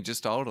 he's only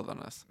just older than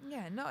us.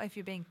 Yeah, not if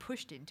you're being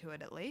pushed into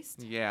it, at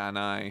least. Yeah, I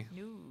know.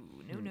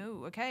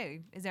 No.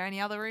 Okay. Is there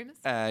any other rumours?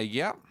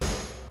 Yeah.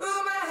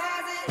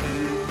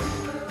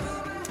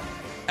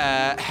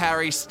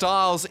 Harry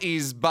Styles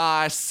is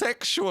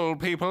bisexual,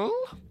 people.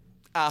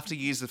 After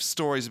years of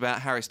stories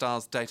about Harry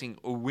Styles dating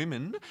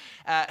women,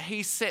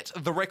 he set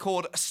the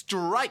record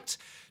straight.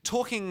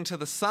 Talking to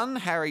The Sun,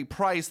 Harry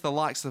praised the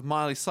likes of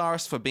Miley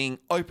Cyrus for being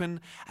open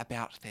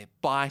about their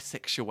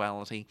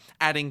bisexuality,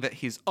 adding that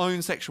his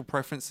own sexual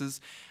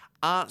preferences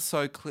aren't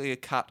so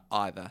clear-cut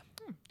either.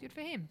 Good for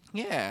him.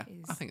 Yeah,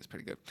 I think it's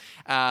pretty good.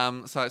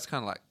 So it's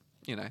kind of like,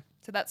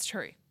 So that's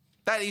true.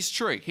 That is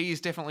true. He is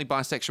definitely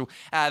bisexual.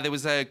 There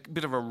was a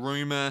bit of a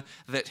rumour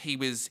that he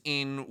was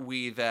in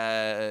with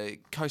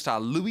co-star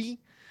Louis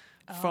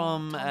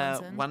from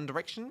One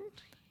Direction.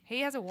 He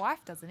has a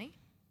wife, doesn't he?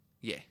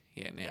 Yeah,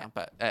 now. Yeah.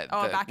 But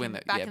back in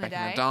the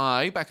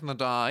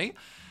day.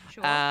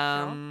 Sure.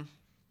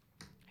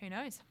 Who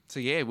knows? So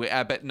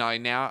yeah, but no.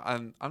 Now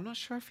I'm not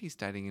sure if he's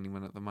dating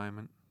anyone at the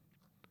moment.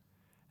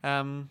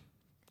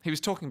 He was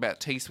talking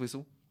about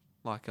T-Swizzle.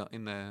 Like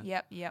in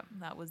the... Yep.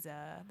 That was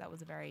a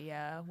very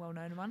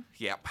well-known one.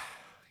 Yep.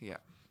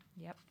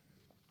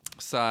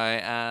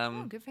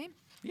 So, good for him.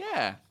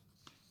 Yeah.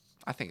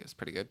 I think it was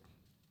pretty good.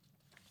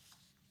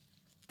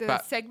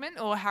 The segment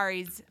or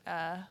Harry's...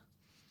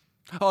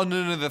 Oh,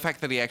 no, the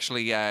fact that he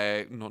actually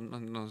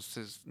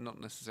not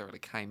necessarily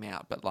came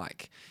out, but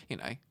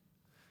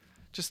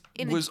just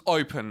was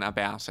open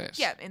about it.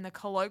 Yeah, in the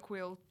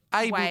colloquial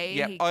way,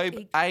 he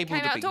came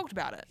out and talked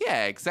about it.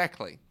 Yeah,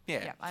 exactly.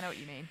 Yeah, I know what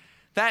you mean.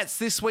 That's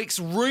this week's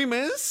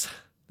rumours.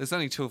 There's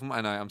only 2 of them. I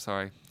know, I'm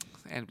sorry.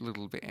 A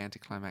little bit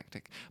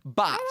anticlimactic.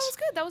 But... Oh,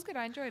 that was good.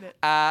 I enjoyed it.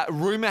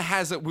 Rumour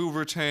has it we'll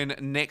return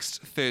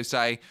next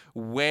Thursday.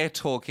 We're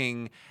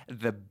talking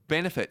the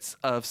benefits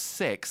of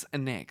sex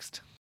next.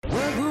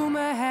 Well,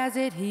 rumor has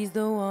it he's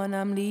the one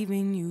I'm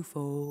leaving you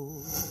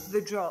for.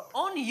 The Drop.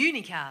 On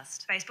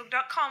UniCast.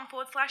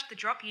 Facebook.com/The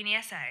Drop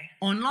UniSA.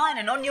 Online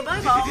and on your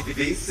mobile.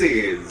 This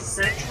is...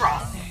 The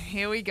Drop.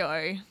 Here we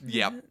go.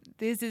 Yep.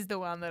 This is the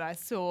one that I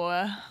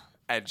saw...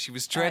 And she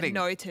was dreading.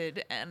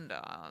 Noted, and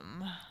I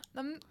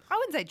wouldn't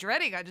say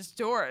dreading, I just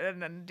saw it and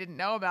then didn't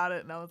know about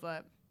it, and I was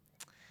like,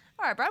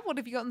 all right, Brad, what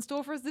have you got in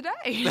store for us today?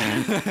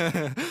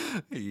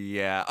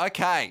 Yeah,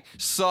 okay.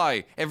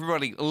 So,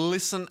 everybody,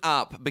 listen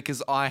up,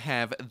 because I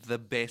have the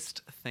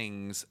best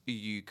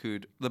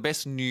the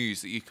best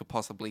news that you could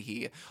possibly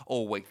hear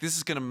all week. This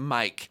is going to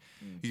make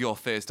your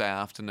Thursday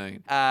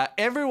afternoon.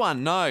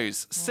 Everyone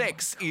knows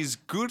sex is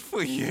good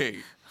for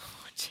you.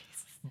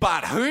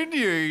 But who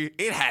knew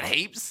it had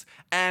heaps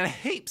and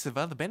heaps of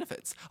other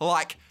benefits,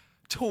 like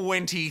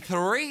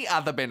 23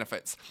 other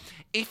benefits.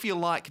 If you're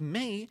like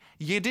me,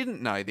 you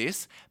didn't know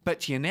this,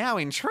 but you're now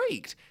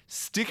intrigued.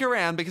 Stick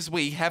around because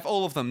we have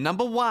all of them.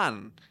 Number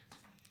 1,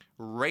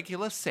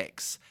 regular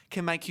sex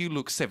can make you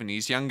look 7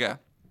 years younger.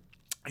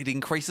 It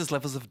increases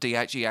levels of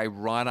DHEA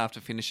right after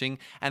finishing,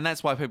 and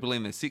that's why people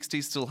in their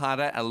 60s still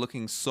harder are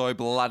looking so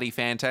bloody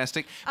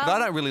fantastic. But I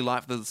don't really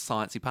like the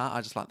sciencey part.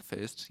 I just like the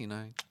first,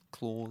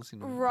 clause.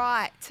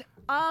 Right.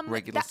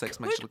 Regular sex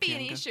makes you That look could be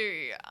an younger.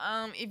 issue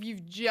if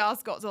you've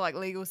just got to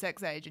legal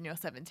sex age and you're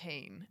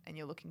 17 and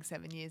you're looking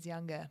 7 years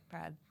younger,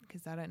 Brad,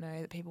 because I don't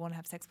know that people want to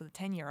have sex with a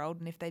 10-year-old,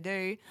 and if they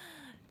do,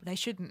 they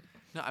shouldn't.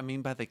 No, I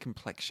mean by their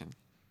complexion.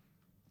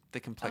 The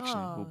complexion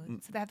Oh, will.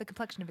 so they have the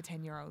complexion of a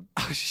 10-year-old.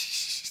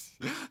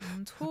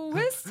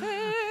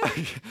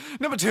 Twisted.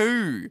 Number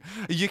 2,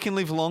 you can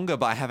live longer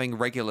by having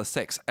regular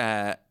sex.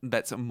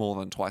 That's more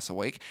than twice a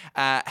week.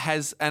 It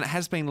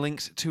has been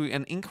linked to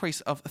an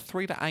increase of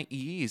 3 to 8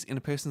 years in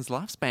a person's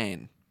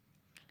lifespan.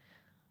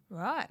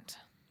 Right.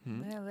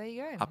 Well, there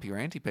you go. Up your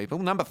ante, people.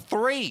 Number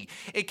 3,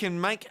 it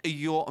can make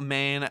your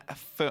man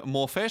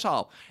more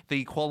fertile.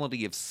 The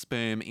quality of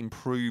sperm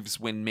improves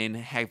when men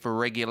have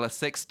regular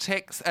sex.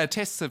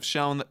 Tests have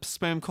shown that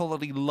sperm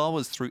quality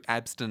lowers through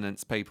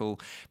abstinence, people,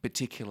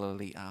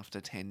 particularly after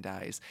 10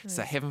 days.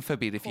 So heaven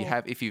forbid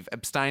if you've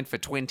abstained for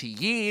 20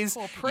 years,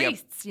 Poor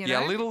priests, you know.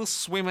 your little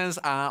swimmers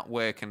aren't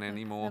working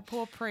anymore. The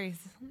poor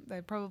priests.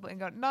 They probably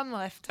got none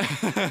left.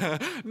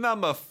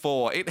 Number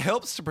 4, it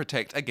helps to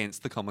protect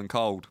against the common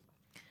cold.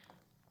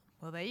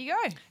 Well, there you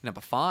go. Number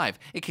 5,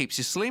 it keeps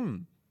you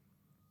slim.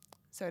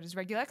 So does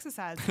regular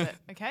exercise. But,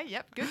 okay,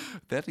 yep, good.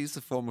 That is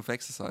a form of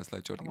exercise,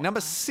 though, Jordy.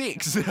 Number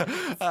 6,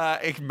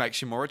 it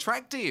makes you more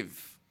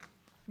attractive.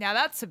 Now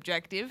that's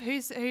subjective.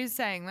 Who's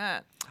saying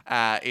that?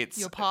 It's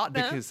Your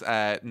partner? Because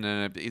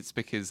it's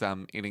because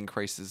it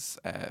increases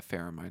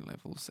pheromone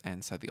levels,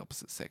 and so the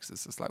opposite sex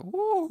is just like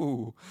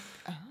woo.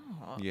 Oh,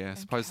 Yeah,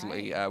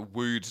 supposedly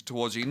wooed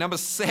towards you. Number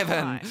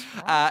 7,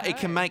 Right, it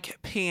can make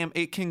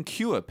it can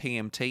cure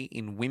PMT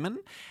in women.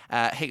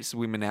 Heaps of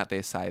women out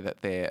there say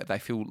that they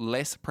feel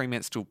less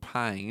premenstrual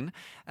pain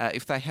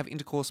if they have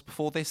intercourse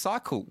before their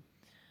cycle.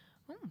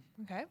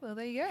 Okay, well,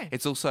 there you go.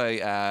 It's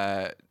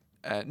also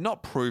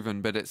not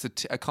proven, but it's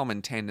a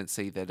common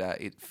tendency that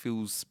it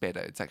feels better.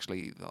 It's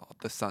actually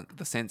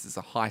the senses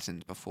are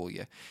heightened before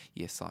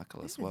your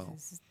cycle as well.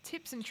 This is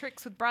tips and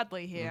tricks with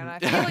Bradley here, and I'm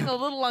feeling a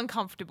little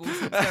uncomfortable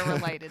since they're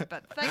related,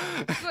 but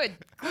good.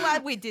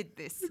 Glad we did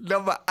this.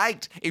 Number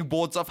 8, it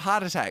wards off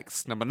heart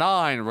attacks. Number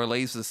 9,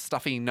 relieves a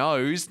stuffy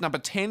nose. Number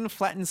 10,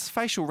 flattens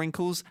facial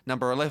wrinkles.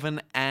 Number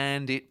 11,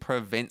 and it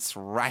prevents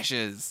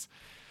rashes.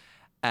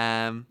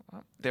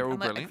 They're all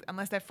brilliant.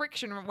 Unless they're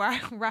friction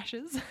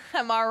rashes.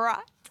 Am I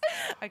right?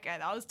 Okay,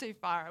 that was too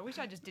far. I wish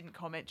I just didn't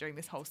comment during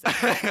this whole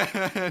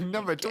segment.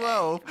 Number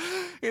 12,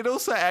 it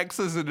also acts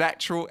as a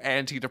natural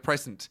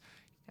antidepressant.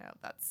 Yeah,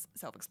 that's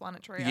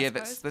self-explanatory, Yeah, I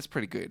suppose. that's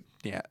pretty good.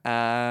 Yeah.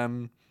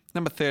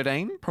 Number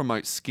 13,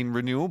 promotes skin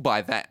renewal.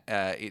 By that,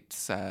 it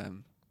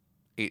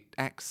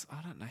acts.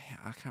 I don't know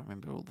how. I can't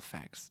remember all the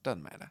facts.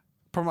 Doesn't matter.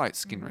 Promotes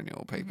skin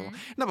renewal, people.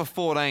 Number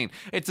 14,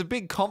 it's a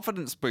big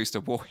confidence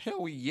booster. Well,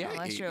 hell yeah,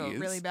 Unless it you're is.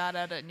 really bad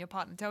at it and your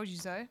partner tells you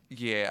so.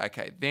 Yeah,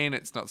 okay. Then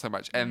it's not so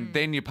much. And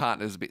then your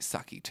partner's a bit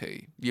sucky too.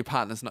 Your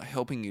partner's not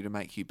helping you to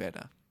make you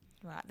better.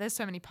 Right, there's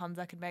so many puns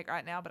I could make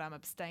right now, but I'm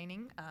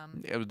abstaining.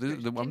 I'm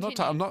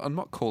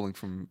not calling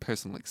from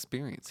personal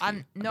experience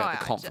here about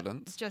the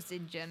confidence. Just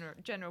in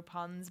general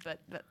puns,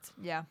 but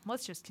yeah,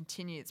 let's just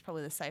continue. It's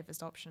probably the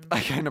safest option.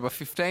 Okay, number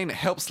 15, it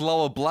helps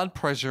lower blood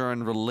pressure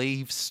and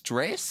relieve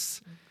stress.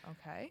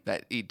 Okay.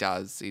 That it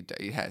does. It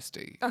has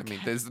to. I mean,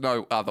 there's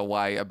no other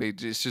way. I mean,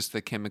 it's just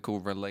the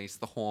chemical release,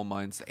 the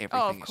hormones, everything.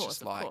 Oh, of It's course,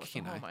 just of like, course,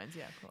 you the know. hormones,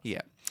 yeah, of course.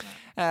 Yeah.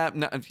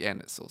 No,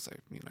 and it's also,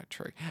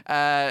 true.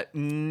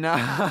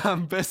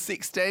 Number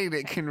 16,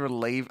 it can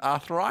relieve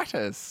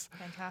arthritis.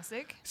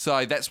 Fantastic.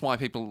 So that's why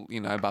people,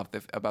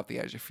 above the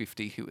age of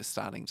 50 who are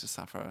starting to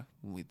suffer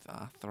with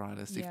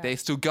arthritis, if they're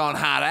still going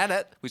hard at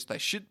it, which they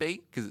should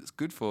be because it's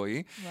good for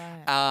you,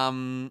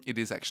 Right. it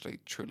is actually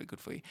truly good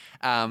for you.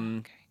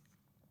 Okay.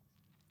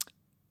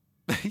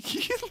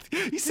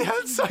 You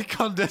sound so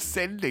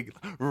condescending.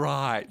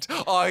 Right.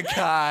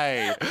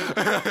 Okay.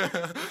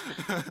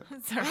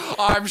 Sorry.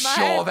 I'm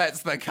sure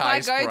that's the case. My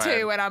go-to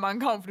Brad. when I'm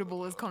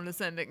uncomfortable is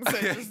condescending. So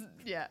just,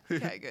 yeah,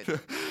 okay, good.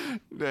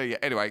 Yeah.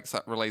 Anyway, so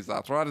it relieves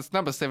arthritis.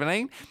 Number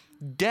 17,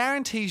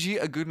 guarantees you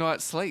a good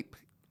night's sleep.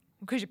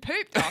 Because you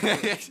pooped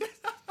afterwards.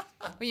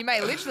 Well, you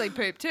may literally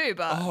poop too,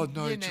 but Oh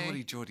no, you know,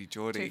 Jordy.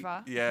 Too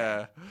far?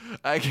 Yeah.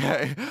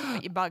 Okay.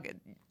 but you're buggered.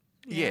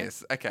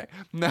 Yes. Okay.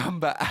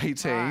 Number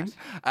 18,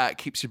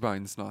 keeps your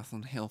bones nice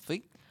and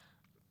healthy.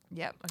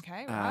 Yep.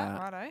 Okay.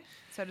 Righto.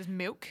 So does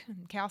milk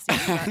and calcium.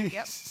 But,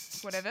 yep.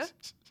 Whatever.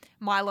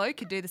 Milo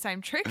could do the same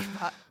trick,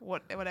 but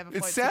whatever. It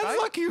floats your sounds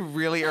boat. like you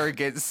really are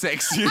against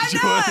sex, you Jordy.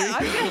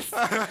 I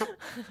know.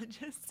 I'm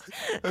just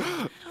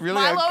Really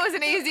Milo is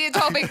an easier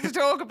topic to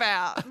talk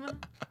about.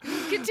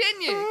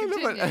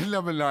 Continue.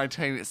 Number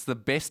 19, it's the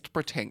best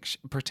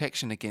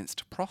protection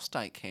against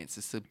prostate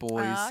cancer. So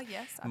boys,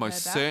 Yes, I've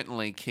most heard that.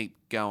 certainly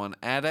keep going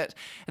at it.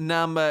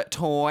 Number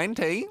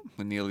 20,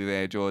 we're nearly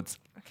there, George.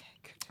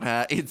 Okay,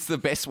 good. It's the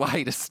best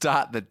way to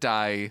start the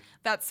day.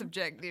 That's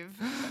subjective.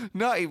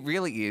 No, it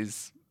really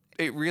is.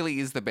 It really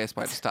is the best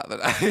way to start the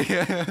day.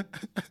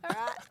 All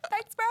right.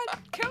 Thanks, Brad.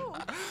 Cool.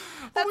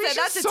 We should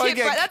That's a so tip.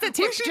 get- That's a we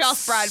tip should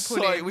just Brad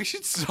put in. We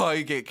should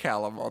so get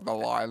Callum on the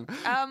line.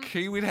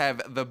 He would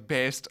have the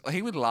best.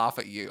 He would laugh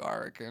at you, I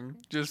reckon,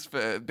 just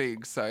for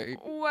being so.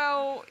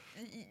 Well,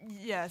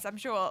 yes, I'm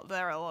sure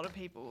there are a lot of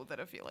people that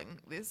are feeling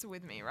this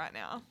with me right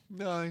now.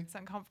 No, It's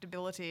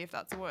uncomfortability, if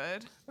that's a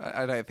word.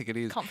 I don't think it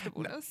is.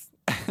 Comfortableness.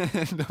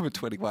 Number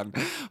 21.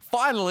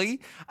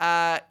 Finally,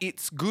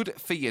 it's good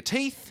for your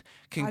teeth.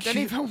 I don't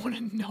even want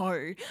to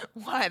know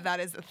why that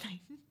is a thing.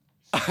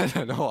 I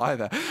don't know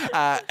either.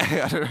 I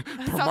don't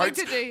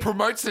know.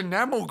 Promotes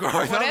enamel growth.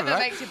 I don't Whatever know.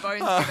 makes your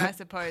bones good, I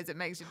suppose. It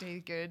makes your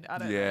teeth good. I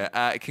don't know.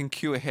 Yeah, it can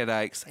cure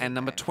headaches. And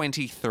number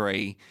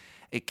 23,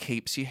 it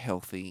keeps you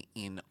healthy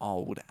in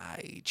old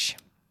age.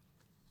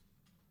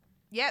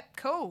 Yep,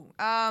 cool.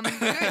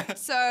 Good.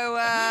 So,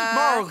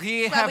 Moral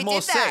here, glad have we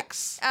more did that.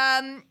 sex.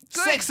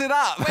 Good. Sex it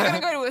up. We're going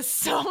to go to a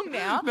song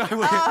now. No,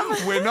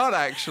 we're not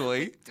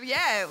actually.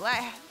 Yeah,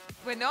 like,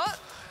 we're not.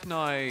 No.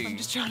 I'm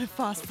just trying to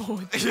fast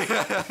forward.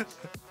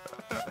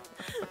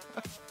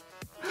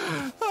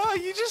 Oh, why are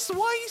you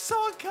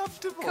so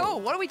uncomfortable? Cool.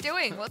 What are we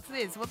doing? What's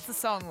this? What's the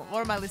song? What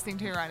am I listening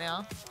to right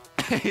now?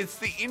 It's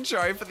the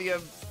intro for the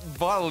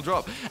Vital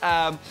Drop.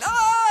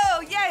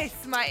 Oh, yes,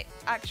 my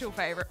actual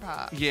favourite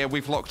part. Yeah,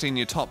 we've locked in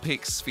your top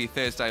picks for your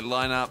Thursday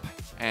lineup.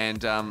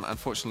 And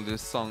unfortunately,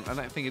 this song, I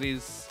don't think it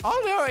is.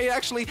 Oh, no, it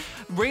actually,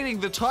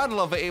 reading the title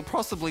of it, it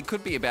possibly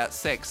could be about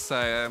sex.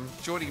 So,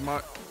 Jordy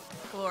might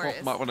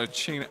want to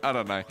tune it. I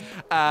don't know.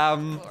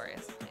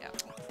 Glorious, yeah.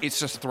 It's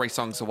just 3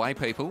 songs away,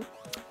 people.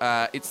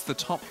 It's the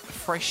top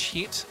fresh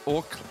hit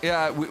or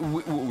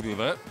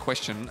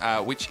question,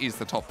 which is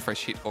the top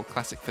fresh hit or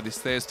classic for this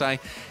Thursday?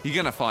 You're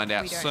going to find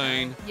out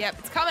soon. Know. Yep,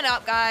 it's coming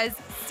up, guys.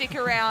 Stick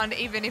around,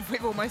 even if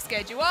we've almost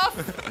scared you off.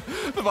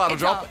 The Vital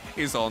Drop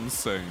is on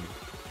soon.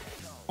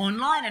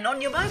 Online and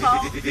on your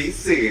mobile.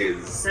 This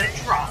is The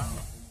Drop.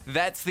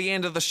 That's the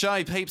end of the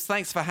show, peeps.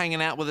 Thanks for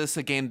hanging out with us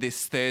again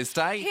this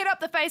Thursday. Hit up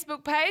the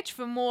Facebook page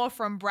for more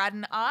from Brad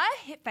and I.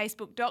 Hit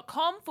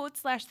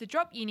facebook.com/The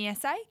Drop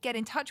UniSA. Get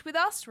in touch with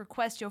us,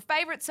 request your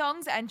favourite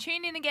songs, and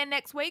tune in again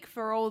next week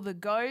for all the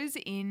goes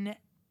in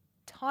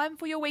time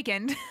for your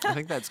weekend. I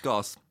think that's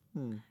Goss.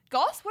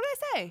 Goss? What did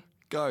I say?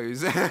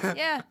 Goes.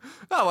 Yeah.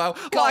 Oh, well,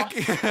 Goss.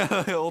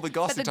 like all the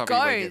gossip But the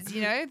time of your weekend. goes,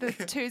 you know, the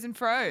twos and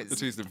fros. The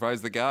twos and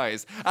fros, the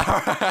guys.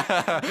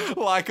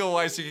 Like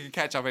always, you can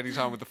catch up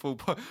anytime with the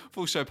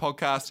full show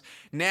podcast.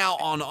 Now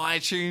on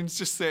iTunes,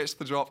 just search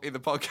The Drop in the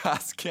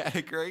podcast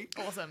category.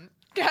 Awesome.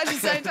 Catch you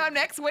same time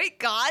next week,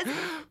 guys.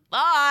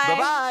 Bye.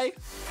 Bye-bye.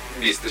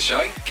 Missed the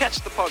show?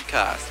 Catch the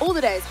podcast. All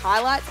the day's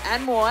highlights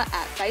and more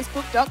at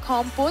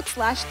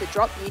facebook.com/The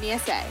Drop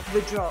UniSA. The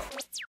Drop.